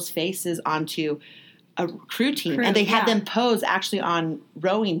Photoshop the girls' faces onto a crew team, and they had them pose actually on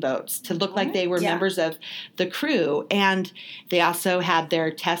rowing boats to look like they were members of the crew. And they also had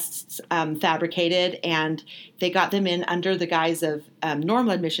their tests fabricated, and they got them in under the guise of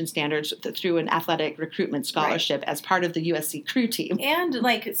normal admission standards through an athletic recruitment scholarship as part of the USC crew team. And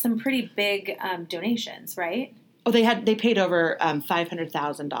like some pretty big donations, right? Oh, they paid over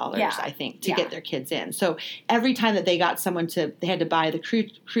 $500,000, I think, to get their kids in. So every time that they got someone they had to buy the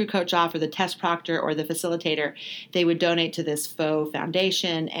crew coach off, or the test proctor, or the facilitator, they would donate to this faux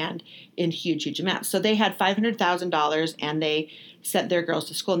foundation, and in huge, huge amounts. So they had $500,000, and they sent their girls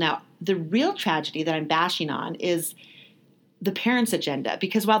to school. Now, the real tragedy that I'm bashing on is the parents' agenda,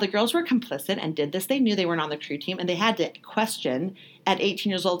 because while the girls were complicit and did this, they knew they weren't on the crew team, and they had to question at 18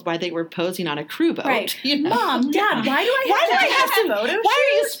 years old why they were posing on a crew boat. Right. You know? Mom, Dad, why do I have to photo shoot? Why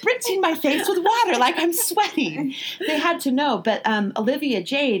are you spritzing my face with water like I'm sweating? They had to know. But Olivia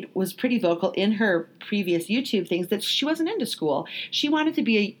Jade was pretty vocal in her previous YouTube things that she wasn't into school. She wanted to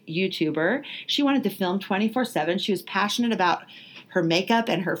be a YouTuber. She wanted to film 24/7. She was passionate about her makeup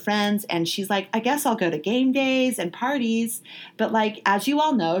and her friends, and she's like, I guess I'll go to game days and parties, but like, as you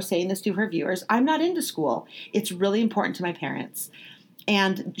all know, saying this to her viewers, I'm not into school. It's really important to my parents.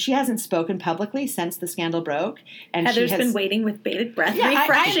 And she hasn't spoken publicly since the scandal broke. And Heather's been waiting with bated breath,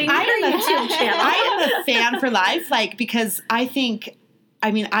 refreshing her YouTube channel. I am a fan for life, like, because I think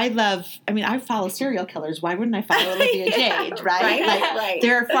I follow serial killers. Why wouldn't I follow Olivia Jade, right? Right.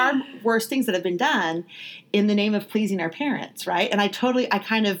 There are far worse things that have been done in the name of pleasing our parents, right? And I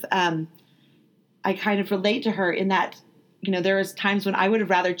kind of relate to her in that, there was times when I would have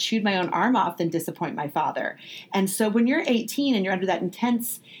rather chewed my own arm off than disappoint my father. And so when you're 18 and you're under that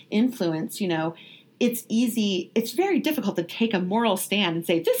intense influence, it's very difficult to take a moral stand and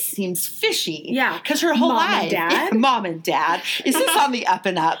say, this seems fishy. Yeah. Because her whole Mom life. and Dad? Mom and Dad. Is this on the up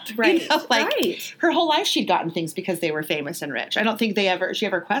and up? Right. Right. Her whole life she'd gotten things because they were famous and rich. I don't think she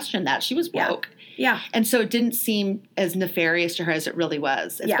ever questioned that. She was woke. Yeah. And so it didn't seem as nefarious to her as it really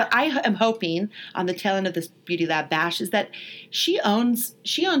was. But I am hoping on the tail end of this Beauty Lab bash is that she owns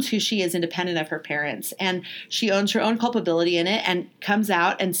who she is independent of her parents, and she owns her own culpability in it and comes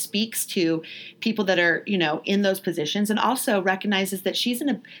out and speaks to people that are, in those positions, and also recognizes that she's in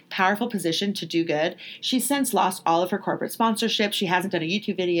a powerful position to do good. She's since lost all of her corporate sponsorship. She hasn't done a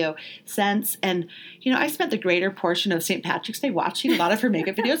YouTube video since. And, I spent the greater portion of St. Patrick's Day watching a lot of her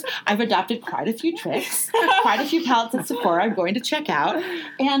makeup videos. I've adopted quite a few tricks, quite a few palettes at Sephora I'm going to check out.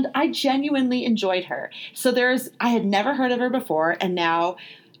 And I genuinely enjoyed her. So I had never heard of her before, and now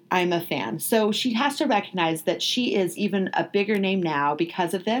I'm a fan. So she has to recognize that she is even a bigger name now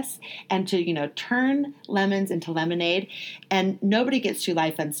because of this, and to, turn lemons into lemonade. And nobody gets through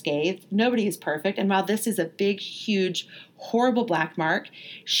life unscathed. Nobody is perfect. And while this is a big, huge, horrible black mark,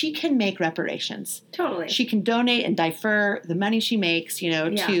 she can make reparations. Totally. She can donate and defer the money she makes,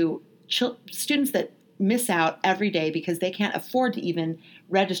 to students that miss out every day because they can't afford to even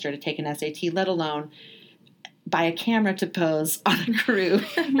register to take an SAT, let alone buy a camera to pose on a crew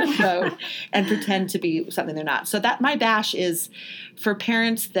boat and pretend to be something they're not. So that my bash is for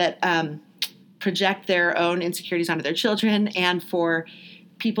parents that project their own insecurities onto their children, and for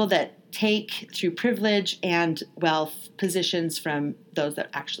people that take through privilege and wealth positions from those that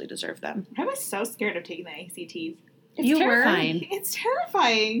actually deserve them. I was so scared of taking the ACTs. It's terrifying. It's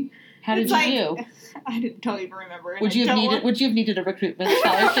terrifying. How did you do? I don't even remember. Would you have needed a recruitment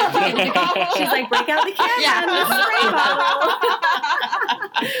scholarship? She's like, break out the camera and the spray bottle.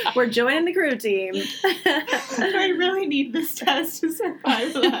 We're joining the crew team. I really need this test to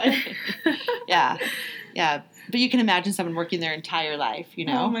survive life. Yeah. But you can imagine someone working their entire life,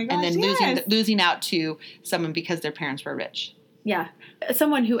 Oh my gosh, and then losing out to someone because their parents were rich. Yeah.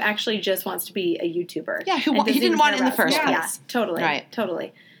 Someone who actually just wants to be a YouTuber. Yeah, he didn't want it in the first place. Yeah, totally. Right.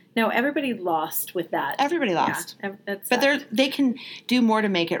 Totally. No, everybody lost with that. Everybody lost. Yeah, but they can do more to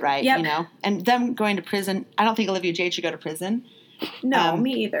make it right, Yep. And them going to prison, I don't think Olivia Jade should go to prison. No,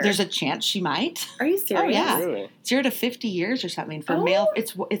 me either. There's a chance she might. Are you serious? Oh, yeah. Really? 0 to 50 years or something for male.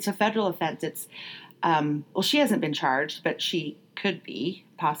 It's a federal offense. It's she hasn't been charged, but she could be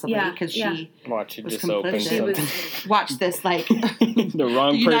possibly because she Watch it was just open complicit. something. Watch this like The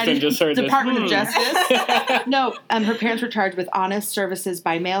wrong person just heard Department of this. Justice. No, her parents were charged with honest services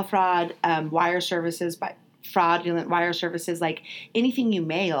by mail fraud, wire services by fraudulent wire services. Like anything you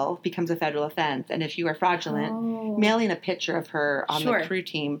mail becomes a federal offense, and if you are fraudulent, mailing a picture of her on the crew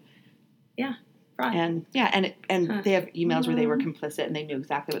team, fraud. and they have emails where they were complicit and they knew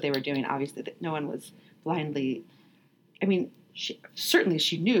exactly what they were doing. Obviously, that no one was blindly. I mean. She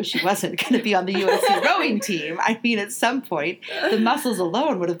knew she wasn't going to be on the USC rowing team. I mean, at some point, the muscles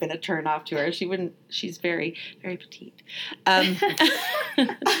alone would have been a turn off to her. She's very, very petite.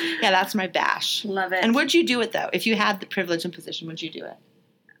 That's my bash. Love it. And would you do it, though? If you had the privilege and position, would you do it?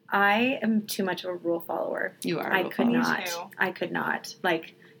 I am too much of a rule follower. You are. I could not. I could not.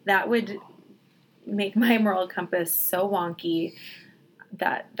 Like, that would make my moral compass so wonky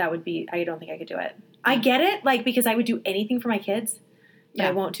that would be, I don't think I could do it. I get it, because I would do anything for my kids, but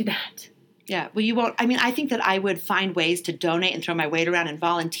I won't do that. Yeah, well, you won't. I mean, I think that I would find ways to donate and throw my weight around and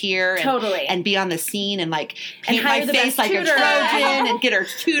volunteer and be on the scene and paint my face like a Trojan and get her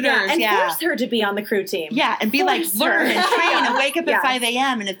tutors. And force her to be on the crew team. Yeah, and be learn and train and wake up at 5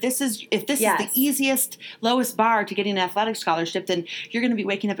 a.m. And if this is the easiest, lowest bar to getting an athletic scholarship, then you're going to be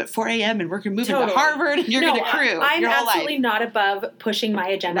waking up at 4 a.m. and we're going to move into Harvard and you're going to crew. I'm your whole absolutely life. not above pushing my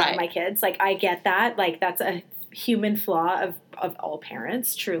agenda on my kids. I get that. That's a human flaw of all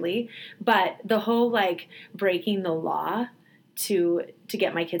parents, truly. But the whole breaking the law to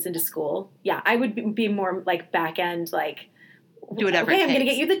get my kids into school, I would be more back end do whatever. Okay, it I'm going to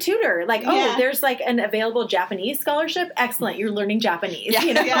takes. get you the tutor. Like, Yeah. there's like an available Japanese scholarship. Excellent, you're learning Japanese. Yeah.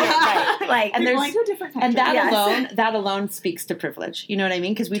 You know, Yeah. right? Like, And You're there's- going to a different country. And that Yes. alone speaks to privilege. You know what I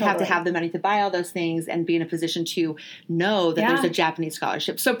mean? Because we'd have to Totally. have the money to buy all those things and be in a position to know that Yeah. there's a Japanese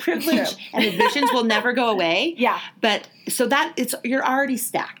scholarship. So privilege True. and admissions will never go away. yeah, But so that you're already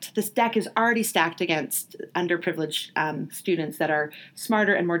stacked. This deck is already stacked against underprivileged students that are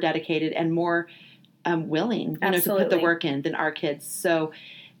smarter and more dedicated and more willing, to put the Absolutely. work in than our kids. So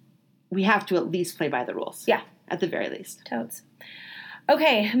we have to at least play by the rules. Yeah. At the very least. totes.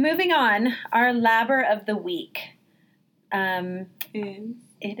 Okay, moving on. Our labber of the week.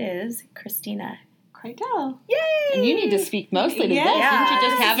 It is Christina. Krytel. Yay! And you need to speak mostly to Yeah. this. Yeah, Didn't you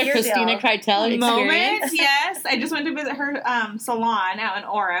just this have is a your Christina deal. Krytel experience? Moment, yes. I just went to visit her salon out in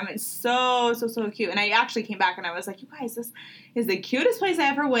Orem. It's so cute. And I actually came back and I was like, you guys, this is the cutest place I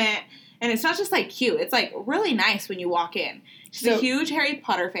ever went. And it's not just like cute; it's like really nice when you walk in. She's a huge Harry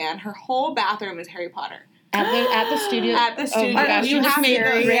Potter fan. Her whole bathroom is Harry Potter. At the studio. At the Oh studio. my gosh, You you just have made to go.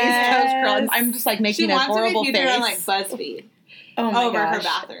 raised Yes. toast curl. I'm just like She making a wants to be horrible featured on like face. BuzzFeed Oh my over gosh. her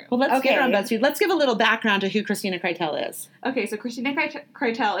bathroom. Well, let's get her on Okay. BuzzFeed. Let's give a little background to who Christina Krytel is. Okay, so Christina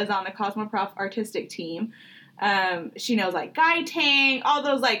Krytel is on the Cosmoprof artistic team. She knows like Guy Tang, all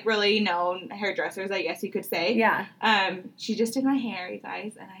those like really known hairdressers, I guess you could say. Yeah, She just did my hair, you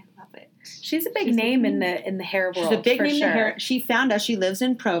guys, and I love it. she's a big She's name a- in the hair world. She's a big for name sure. in her. She found us. She lives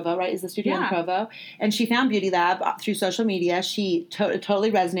in Provo, right? Is the studio in Yeah. Provo? And she found Beauty Lab through social media. She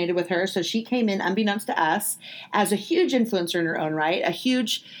totally resonated with her. So she came in, unbeknownst to us, as a huge influencer in her own right, a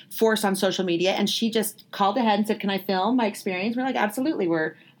huge force on social media. And she just called ahead and said, "Can I film my experience?" We're like, "Absolutely.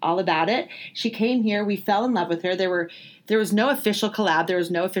 We're all about it." She came here. We fell in love with her. There was no official collab. There was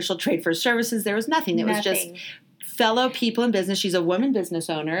no official trade for services. There was nothing. It was just Nothing. fellow people in business. She's a woman business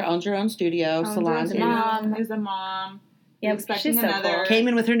owner, owns her own studio, salon. her mom. Is a mom. Yep, Expecting she's so another. cool. Came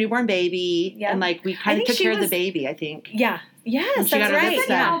in with her newborn baby, Yep. and like we I kind of think took she care of the was- baby. I think. Yeah. Yes, And she that's got her right. lips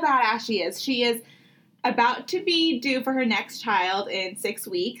Listen done. how badass she is. She is about to be due for her next child in 6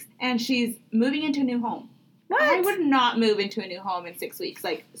 weeks, and she's moving into a new home. What? I would not move into a new home in 6 weeks.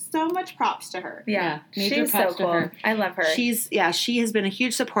 Like, so much props to her. Yeah, Yeah, major she's so props to cool. her. I love her. She has been a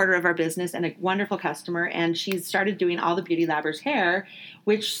huge supporter of our business and a wonderful customer, and she's started doing all the Beauty Labbers hair,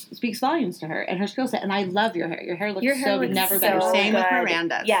 which speaks volumes to her and her skill set. And I love your hair. Your hair looks never better. so Same with good.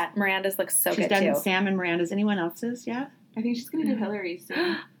 Miranda's. Yeah, Miranda's looks so she's good done too. Sam and Miranda's. Anyone else's? Yeah. I think she's going to do Hillary's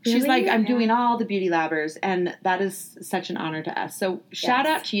soon. She's Really? like, I'm Yeah. doing all the Beauty Labbers, and that is such an honor to us. So shout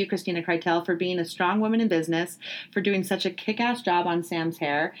Yes. out to you, Christina Krytel, for being a strong woman in business, for doing such a kick-ass job on Sam's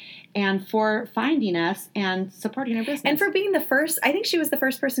hair, and for finding us and supporting our business. And for being the first, I think she was the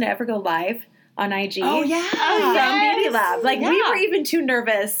first person to ever go live on IG. oh yeah, From yes. Beauty Lab. Like, we Yeah. were even too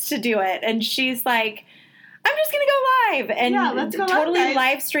nervous to do it. And she's like, I'm just going to go live. And Yeah, let's go live, totally guys.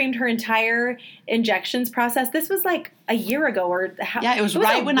 live streamed her entire injections process. This was like a year ago or yeah, it was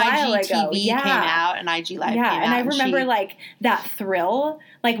right when while ago. IGTV Yeah. came out and IG Live came out. And I remember she- like that thrill,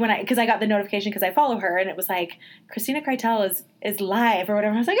 like when because I got the notification because I follow her and it was like Christina Krytel is live or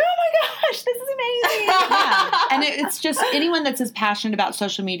whatever. I was like, oh my gosh, this is amazing. yeah. And it's just anyone that's as passionate about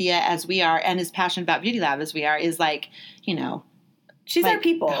social media as we are and as passionate about Beauty Lab as we are is like, you know, She's like our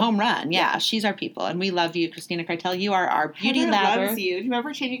people. Home run. Yeah, she's our people. And we love you, Christina Krytel. You are our Beauty Heather Labber. loves you. Do you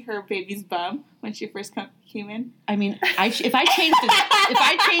remember changing her baby's bum when she first came in? I mean, if I changed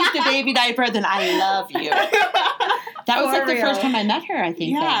the baby diaper, then I love you. That was For like the real. first time I met her, I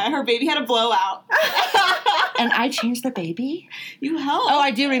think. Yeah, then. her baby had a blowout. And I changed the baby? You helped. Oh,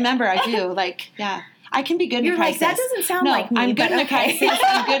 I do remember. I do. Like, yeah. I can be good in You're a like, crisis. that doesn't sound no, like me. I'm good but in a okay. crisis.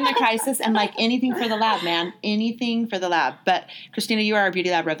 I'm good in a crisis and like anything for the lab, man. Anything for the lab. But Christina, you are our Beauty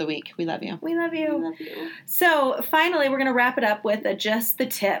Labber of the week. We love you. We love I you. love you. So finally, we're going to wrap it up with a Just the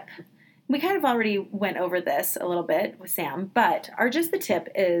Tip. We kind of already went over this a little bit with Sam, but our Just the Tip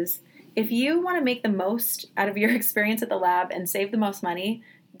is if you want to make the most out of your experience at the lab and save the most money,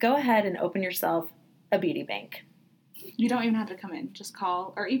 go ahead and open yourself a beauty bank. You don't even have to come in. Just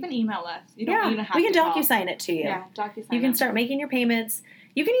call or even email us. You don't even have we can to call. DocuSign it to you. Yeah, DocuSign. You can it. start making your payments.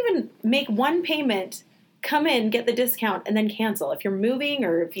 You can even make one payment, come in, get the discount, and then cancel. If you're moving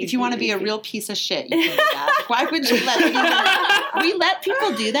or If you want to be a real piece of shit, you can do that. Why would you let people? We let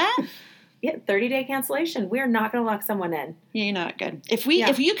people do that? Yeah, 30-day cancellation. We're not going to lock someone in. Yeah, you're not good. If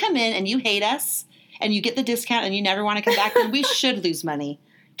you come in and you hate us and you get the discount and you never want to come back, then we should lose money.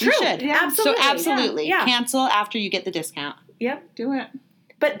 True. We should. Yeah. Absolutely. So absolutely, Yeah. cancel after you get the discount. Yep. Do it.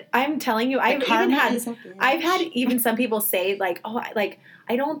 But I'm telling you, I've had even some people say like, oh,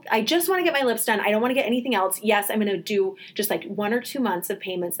 I just want to get my lips done. I don't want to get anything else. Yes, I'm going to do just like 1 or 2 months of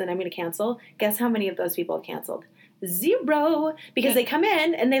payments, then I'm going to cancel. Guess how many of those people have canceled? zero because they come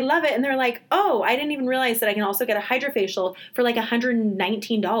in and they love it and they're like, oh, I didn't even realize that I can also get a hydrofacial for like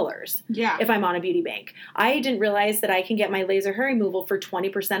 $119 if I'm on a beauty bank. I didn't realize that I can get my laser hair removal for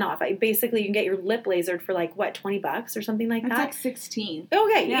 20% off. Basically, you can get your lip lasered for like, what, $20 or something like that? That's like 16.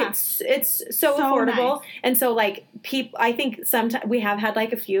 Okay, yeah. It's so affordable. Nice. And so like I think sometimes we have had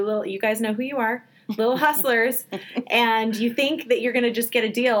like a few little, you guys know who you are, little hustlers, and you think that you're going to just get a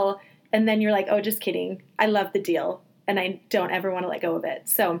deal. And then you're like, oh, just kidding. I love the deal, and I don't ever want to let go of it.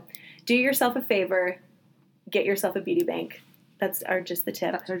 So do yourself a favor. Get yourself a beauty bank. That's just the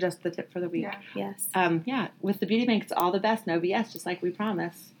tip. That's just the tip for the week. Yeah. Yes. With the beauty bank, it's all the best, no BS, just like we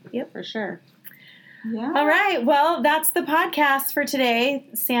promise. Yep. For sure. Yeah. All right. Well, that's the podcast for today.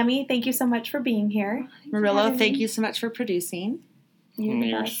 Sammy, thank you so much for being here. Murillo, thank you so much for producing.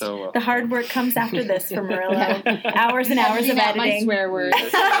 You're so welcome. The hard work comes after this for Murillo. Hours and hours of editing. My swear words.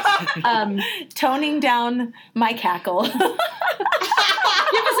 Toning down my cackle. Give us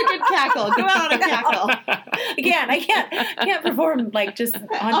a good cackle. Go out and cackle. I can't perform like just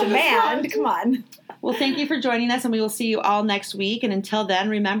on demand. Come on. Well, thank you for joining us, and we will see you all next week. And until then,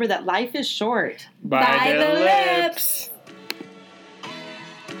 remember that life is short. By the lips.